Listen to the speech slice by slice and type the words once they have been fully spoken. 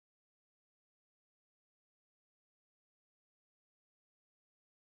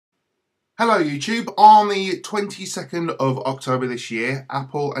Hello YouTube. On the 22nd of October this year,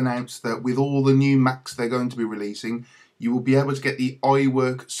 Apple announced that with all the new Macs they're going to be releasing, you will be able to get the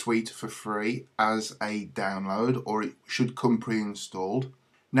iWork suite for free as a download, or it should come pre-installed.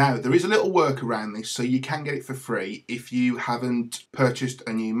 Now, there is a little work around this, so you can get it for free if you haven't purchased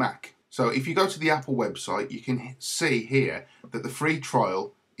a new Mac. So if you go to the Apple website, you can see here that the free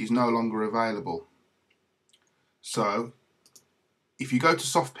trial is no longer available. So if you go to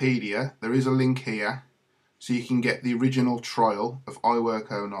Softpedia, there is a link here so you can get the original trial of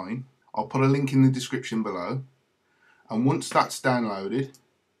iWork 09. I'll put a link in the description below, and once that's downloaded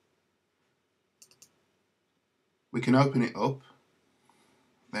we can open it up.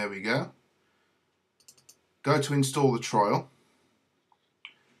 There we go. Go to install the trial,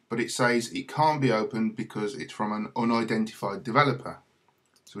 but it says it can't be opened because it's from an unidentified developer.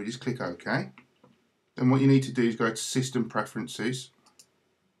 So we just click OK. Then what you need to do is go to System Preferences,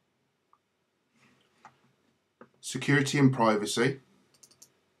 Security and Privacy,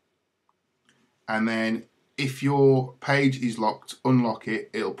 and then if your page is locked, unlock it.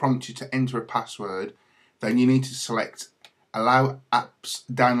 It'll prompt you to enter a password. Then you need to select Allow Apps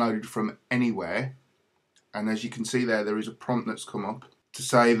Downloaded from Anywhere, and as you can see there is a prompt that's come up to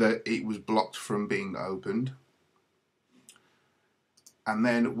say that it was blocked from being opened. And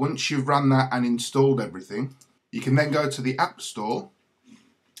then once you've run that and installed everything, you can then go to the App Store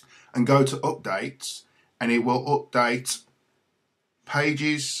and go to Updates, and it will update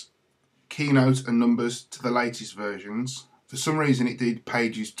Pages, Keynote and Numbers to the latest versions. For some reason it did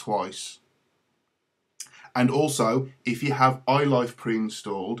Pages twice. And also, if you have iLife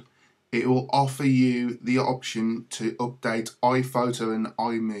pre-installed, it will offer you the option to update iPhoto and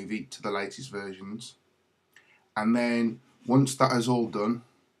iMovie to the latest versions. And then once that is all done,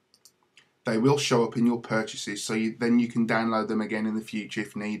 they will show up in your purchases, so then you can download them again in the future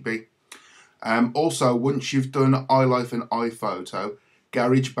if need be. Also, once you've done iLife and iPhoto,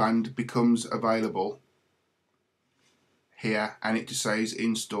 GarageBand becomes available here, and it just says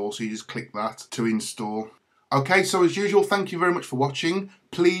install, so you just click that to install. Okay, so as usual, thank you very much for watching.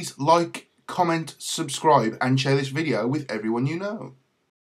 Please like, comment, subscribe and share this video with everyone you know.